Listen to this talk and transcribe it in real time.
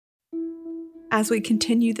as we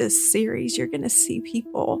continue this series, you're going to see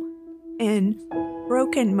people in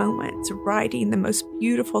broken moments writing the most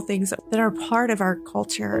beautiful things that are part of our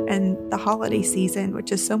culture and the holiday season, which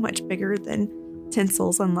is so much bigger than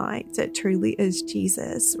tinsels and lights. It truly is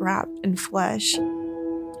Jesus wrapped in flesh,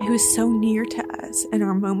 who is so near to us in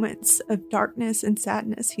our moments of darkness and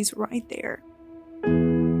sadness. He's right there.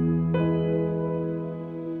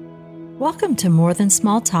 Welcome to More Than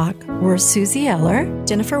Small Talk. We're Susie Eller,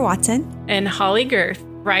 Jennifer Watson, and Holly Girth,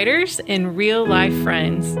 writers and real-life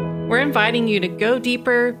friends. We're inviting you to go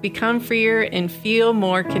deeper, become freer, and feel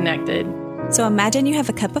more connected. So imagine you have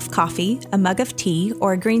a cup of coffee, a mug of tea,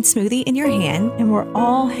 or a green smoothie in your hand, and we're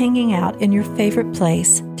all hanging out in your favorite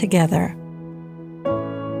place together.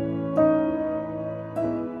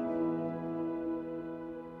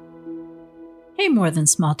 Hey, More Than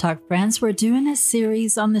Small Talk friends, we're doing a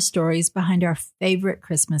series on the stories behind our favorite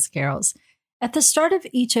Christmas carols. At the start of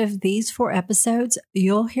each of these 4 episodes,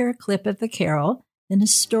 you'll hear a clip of the carol, then a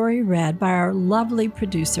story read by our lovely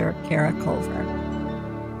producer, Kara Culver.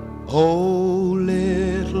 Oh,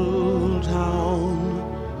 little town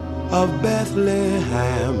of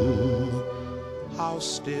Bethlehem.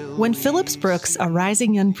 When Phillips Brooks, a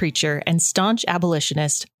rising young preacher and staunch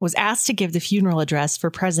abolitionist, was asked to give the funeral address for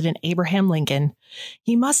President Abraham Lincoln,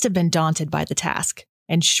 he must have been daunted by the task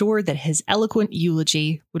and sure that his eloquent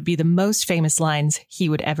eulogy would be the most famous lines he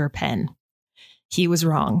would ever pen. He was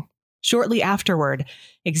wrong. Shortly afterward,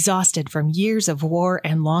 exhausted from years of war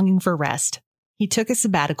and longing for rest, he took a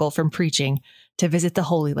sabbatical from preaching to visit the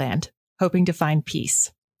Holy Land, hoping to find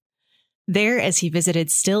peace. There, as he visited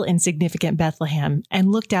still insignificant Bethlehem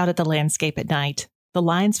and looked out at the landscape at night, the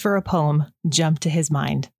lines for a poem jumped to his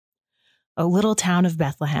mind. O little town of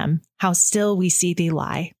Bethlehem, how still we see thee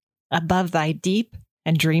lie. Above thy deep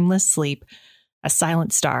and dreamless sleep, a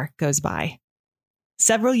silent star goes by.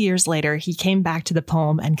 Several years later, he came back to the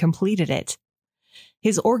poem and completed it.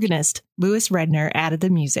 His organist, Louis Redner, added the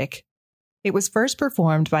music. It was first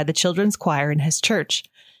performed by the children's choir in his church,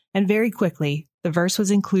 and very quickly, the verse was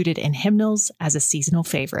included in hymnals as a seasonal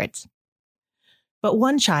favorite. But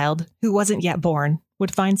one child, who wasn't yet born,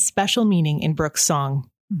 would find special meaning in Brooks' song.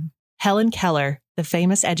 Helen Keller, the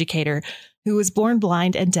famous educator who was born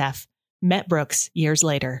blind and deaf, met Brooks years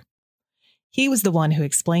later. He was the one who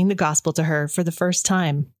explained the gospel to her for the first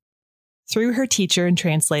time. Through her teacher and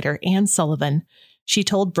translator, Anne Sullivan, she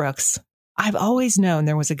told Brooks, "I've always known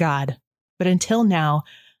there was a God, but until now,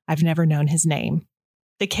 I've never known his name."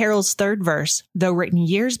 The carol's third verse, though written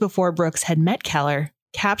years before Brooks had met Keller,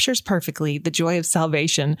 captures perfectly the joy of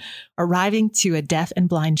salvation arriving to a deaf and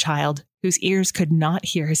blind child whose ears could not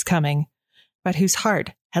hear his coming, but whose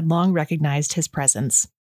heart had long recognized his presence.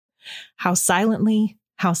 How silently,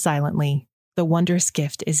 the wondrous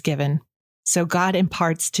gift is given. So God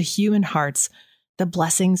imparts to human hearts the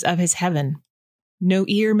blessings of his heaven. No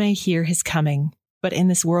ear may hear his coming, but in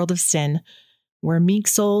this world of sin, where meek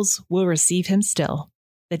souls will receive him still,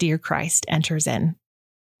 the dear Christ enters in.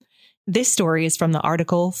 This story is from the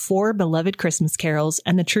article 4 Beloved Christmas Carols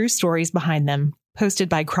and the True Stories Behind Them, posted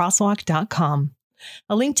by crosswalk.com.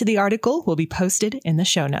 A link to the article will be posted in the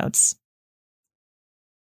show notes.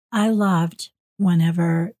 I loved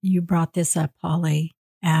whenever you brought this up, Holly,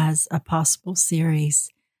 as a possible series.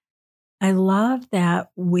 I love that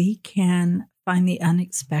we can find the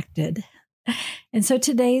unexpected. And so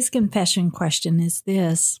today's confession question is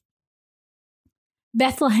this.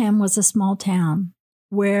 Bethlehem was a small town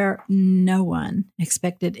where no one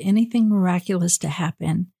expected anything miraculous to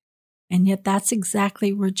happen. And yet that's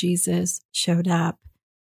exactly where Jesus showed up.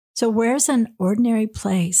 So where's an ordinary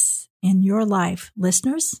place in your life?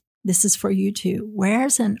 Listeners, this is for you too.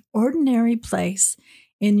 Where's an ordinary place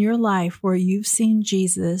in your life where you've seen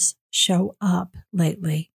Jesus show up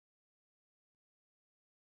lately?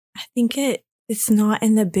 I think it's not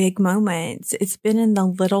in the big moments. It's been in the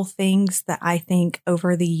little things that I think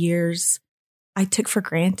over the years I took for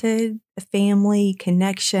granted. The family,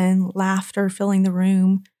 connection, laughter, filling the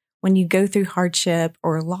room. When you go through hardship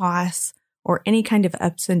or loss or any kind of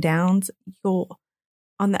ups and downs, you'll,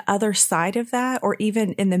 on the other side of that, or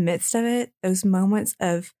even in the midst of it, those moments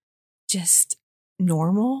of just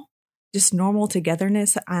normal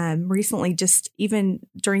togetherness. Recently, just even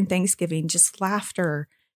during Thanksgiving, just laughter.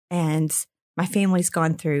 And my family's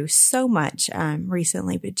gone through so much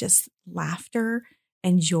recently, but just laughter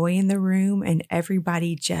and joy in the room and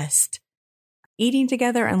everybody just eating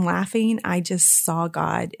together and laughing. I just saw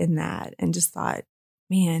God in that and just thought,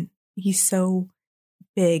 man, he's so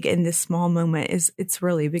big in this small moment. It's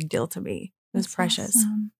really a big deal to me. It was precious.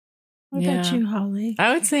 Awesome. What about you, Holly?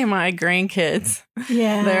 I would say my grandkids.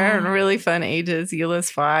 Yeah. They're in really fun ages.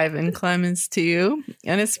 Eula's 5 and Clem is 2.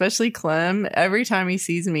 And especially Clem, every time he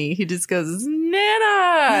sees me, he just goes,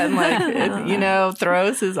 Nana! And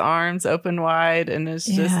throws his arms open wide and is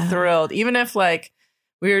just thrilled. Even if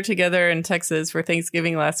we were together in Texas for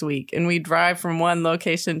Thanksgiving last week and we drive from one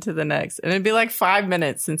location to the next and it'd be 5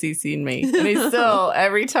 minutes since he's seen me. And he's still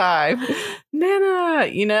every time,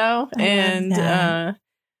 Nana,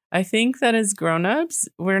 I think that as grown-ups,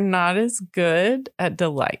 we're not as good at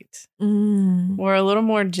delight. We're a little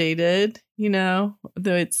more jaded, though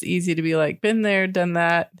it's easy to be been there, done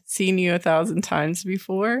that, seen you 1,000 times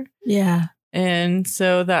before. Yeah. And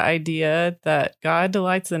so the idea that God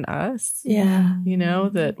delights in us,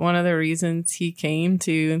 that one of the reasons he came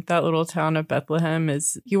to that little town of Bethlehem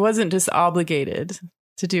is he wasn't just obligated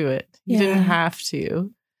to do it. He didn't have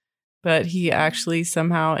to. But he actually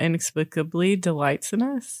somehow inexplicably delights in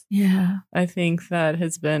us. Yeah. I think that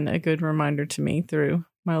has been a good reminder to me through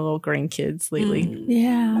my little grandkids lately.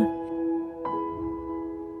 Yeah.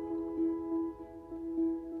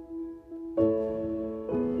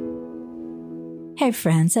 Hey,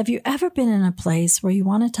 friends, have you ever been in a place where you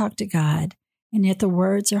want to talk to God and yet the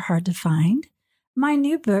words are hard to find? My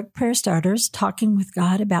new book, Prayer Starters, Talking with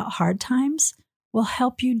God About Hard Times, will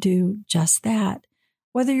help you do just that.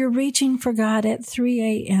 Whether you're reaching for God at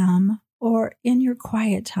 3 a.m. or in your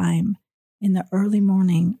quiet time in the early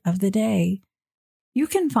morning of the day, you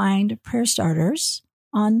can find Prayer Starters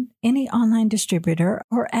on any online distributor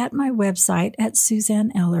or at my website at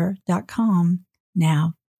SuzanneEller.com.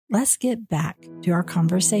 Now, let's get back to our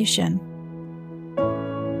conversation.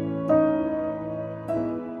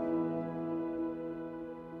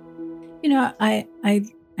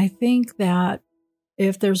 I think that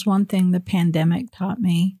if there's one thing the pandemic taught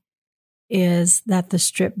me is that the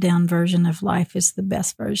stripped down version of life is the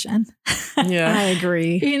best version. Yeah, I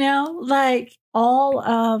agree. All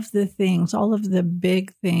of the things, all of the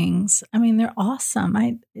big things, they're awesome.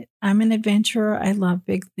 I'm an adventurer. I love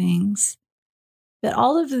big things. But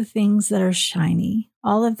all of the things that are shiny,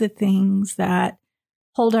 all of the things that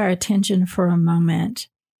hold our attention for a moment,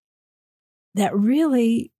 that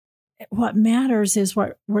really what matters is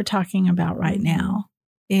what we're talking about right now.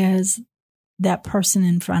 Is that person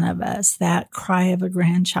in front of us, that cry of a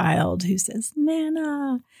grandchild who says,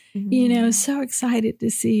 Nana, so excited to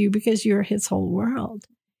see you because you're his whole world.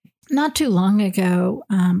 Not too long ago,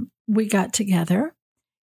 we got together.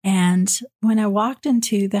 And when I walked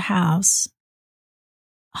into the house,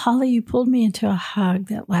 Holly, you pulled me into a hug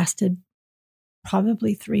that lasted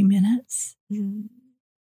probably 3 minutes.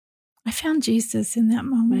 I found Jesus in that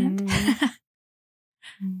moment.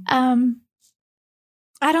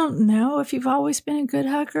 I don't know if you've always been a good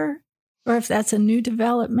hugger or if that's a new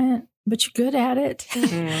development, but you're good at it.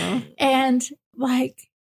 And I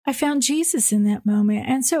found Jesus in that moment.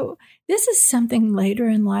 And so this is something later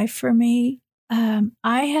in life for me.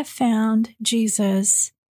 I have found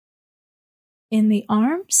Jesus in the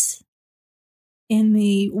arms, in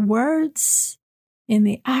the words, in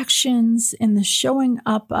the actions, in the showing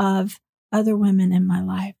up of other women in my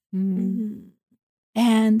life.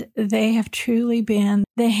 And they have truly been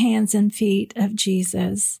the hands and feet of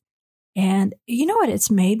Jesus. And you know what it's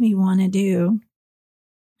made me want to do?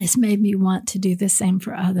 It's made me want to do the same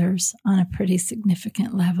for others on a pretty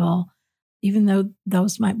significant level. Even though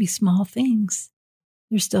those might be small things,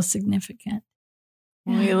 they're still significant.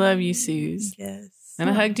 We love you, Suze. Yes. And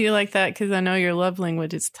I hugged you like that because I know your love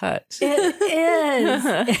language is touch. It is.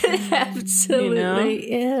 It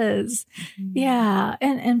absolutely is. Yeah.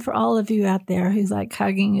 And for all of you out there who's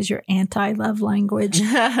hugging is your anti-love language,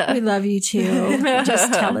 we love you too.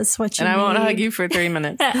 Just tell us what you need. And I won't hug you for 3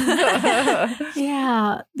 minutes.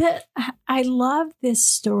 Yeah. But I love this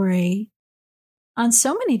story on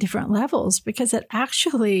so many different levels because it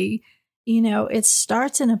actually... it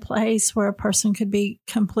starts in a place where a person could be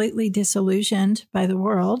completely disillusioned by the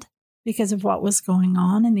world because of what was going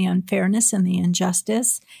on and the unfairness and the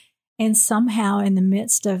injustice. And somehow in the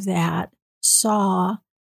midst of that, saw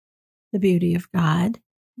the beauty of God.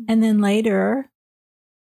 And then later,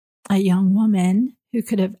 a young woman who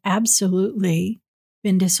could have absolutely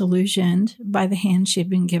been disillusioned by the hand she'd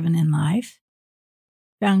been given in life,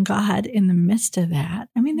 found God in the midst of that.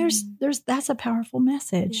 That's a powerful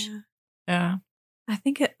message. Yeah. I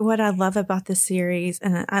think what I love about the series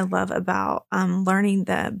and I love about learning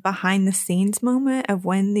the behind the scenes moment of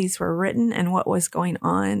when these were written and what was going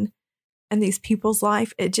on in these people's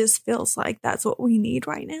life, it just feels like that's what we need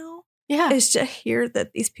right now. Yeah. Is to hear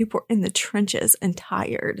that these people are in the trenches and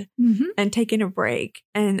tired and taking a break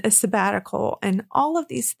and a sabbatical and all of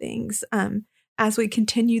these things as we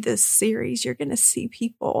continue this series, you're going to see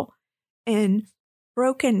people in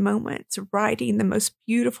broken moments writing the most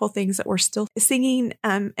beautiful things that we're still singing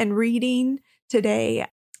and reading today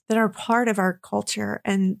that are part of our culture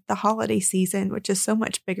and the holiday season, which is so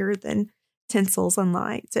much bigger than tinsels and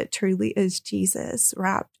lights. It truly is Jesus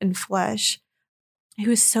wrapped in flesh, who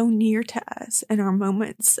is so near to us in our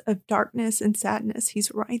moments of darkness and sadness.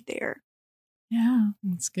 He's right there. Yeah.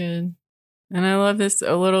 That's good. And I love this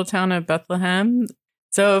little town of Bethlehem.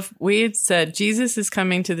 So if we had said Jesus is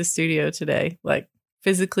coming to the studio today, like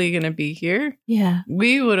physically going to be here, Yeah.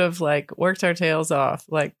 we would have like worked our tails off.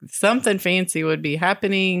 Like something fancy would be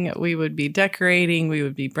happening. We would be decorating. We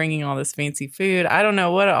would be bringing all this fancy food. I don't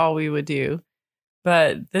know what all we would do,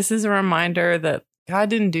 but this is a reminder that God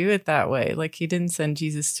didn't do it that way. Like he didn't send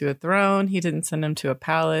Jesus to a throne. He didn't send him to a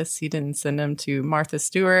palace. He didn't send him to Martha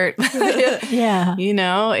Stewart. Yeah. You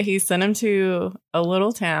know, he sent him to a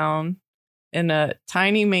little town in a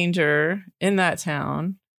tiny manger in that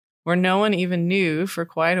town where no one even knew for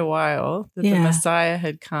quite a while that the Messiah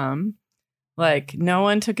had come. Like no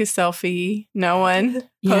one took a selfie. No one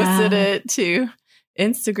posted it to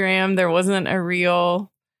Instagram. There wasn't a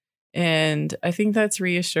reel. And I think that's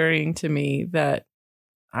reassuring to me that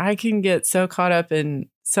I can get so caught up in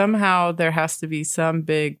somehow there has to be some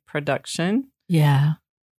big production. Yeah.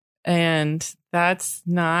 And that's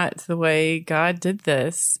not the way God did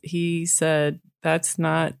this. He said, that's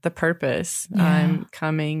not the purpose. Yeah. I'm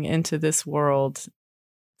coming into this world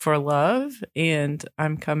for love, and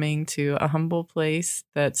I'm coming to a humble place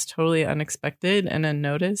that's totally unexpected and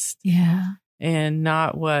unnoticed. Yeah. And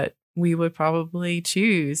not what we would probably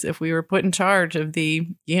choose if we were put in charge of the,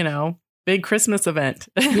 you know, big Christmas event.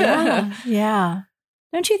 Yeah. Yeah.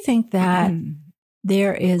 Don't you think that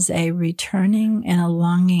there is a returning and a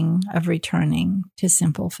longing of returning to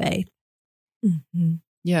simple faith? Mm-hmm.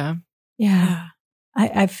 Yeah. Yeah.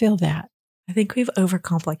 I feel that. I think we've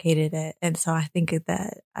overcomplicated it. And so I think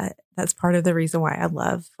that that's part of the reason why I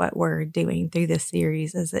love what we're doing through this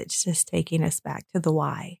series is it's just taking us back to the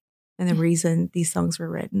why and the reason these songs were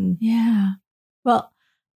written. Yeah. Well,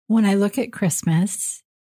 when I look at Christmas,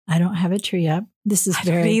 I don't have a tree up. This is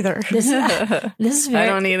very either. This is very. I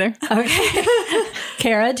don't either. Okay.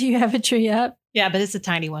 Kara, do you have a tree up? Yeah, but it's a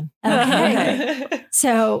tiny one. Okay.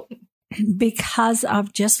 So because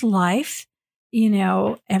of just life, you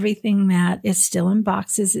know, everything that is still in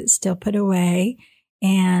boxes, it's still put away.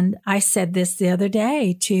 And I said this the other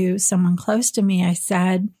day to someone close to me. I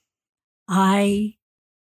said, I'm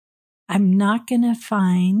not going to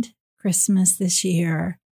find Christmas this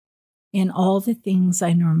year in all the things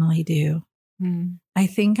I normally do. Mm. I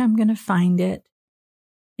think I'm going to find it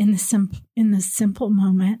in the simple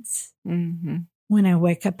moments when I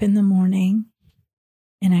wake up in the morning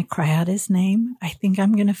and I cry out his name. I think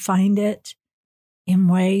I'm going to find it in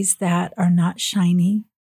ways that are not shiny.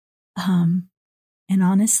 And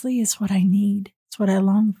honestly, it's what I need. It's what I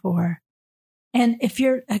long for. And if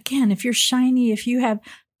you're shiny, if you have,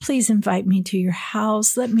 please invite me to your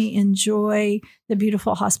house. Let me enjoy the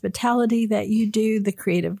beautiful hospitality that you do, the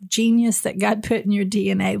creative genius that God put in your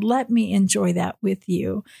DNA. Let me enjoy that with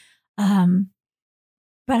you. But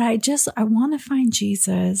I want to find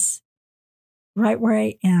Jesus right where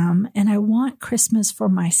I am. And I want Christmas for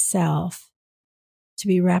myself to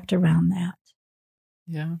be wrapped around that.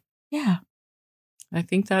 Yeah. Yeah. I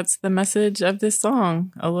think that's the message of this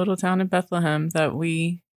song, A Little Town in Bethlehem, that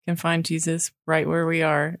we can find Jesus right where we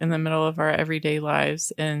are in the middle of our everyday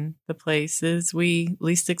lives and the places we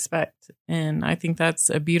least expect. And I think that's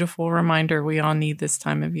a beautiful reminder we all need this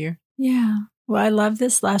time of year. Yeah. Well, I love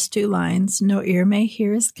this last two lines. No ear may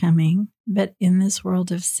hear his coming, but in this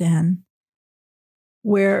world of sin,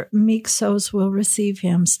 where meek souls will receive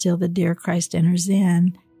him, still the dear Christ enters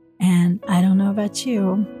in. And I don't know about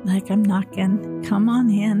you, like I'm knocking, come on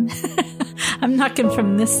in. I'm knocking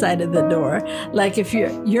from this side of the door. Like if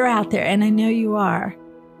you're out there, and I know you are,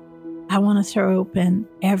 I want to throw open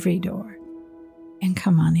every door and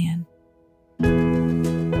come on in.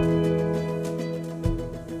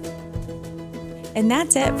 And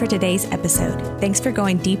that's it for today's episode. Thanks for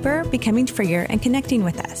going deeper, becoming freer, and connecting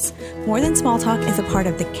with us. More Than Small Talk is a part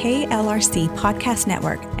of the KLRC Podcast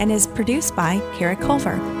Network and is produced by Kara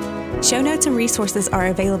Culver. Show notes and resources are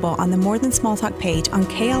available on the More Than Small Talk page on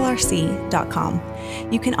klrc.com.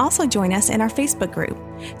 You can also join us in our Facebook group.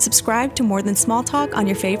 Subscribe to More Than Small Talk on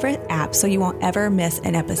your favorite app so you won't ever miss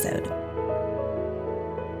an episode.